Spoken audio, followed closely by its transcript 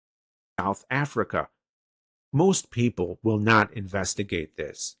South Africa. Most people will not investigate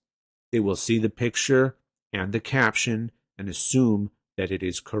this. They will see the picture and the caption and assume that it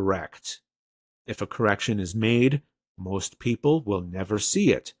is correct. If a correction is made, most people will never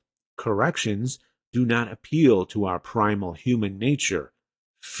see it. Corrections do not appeal to our primal human nature.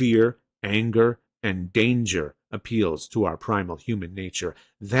 Fear, anger, and danger appeals to our primal human nature.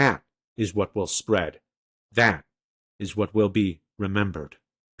 That is what will spread. That is what will be remembered.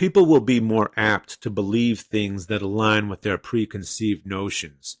 People will be more apt to believe things that align with their preconceived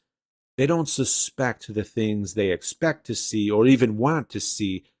notions. They don't suspect the things they expect to see or even want to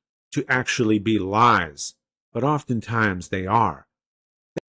see to actually be lies, but oftentimes they are.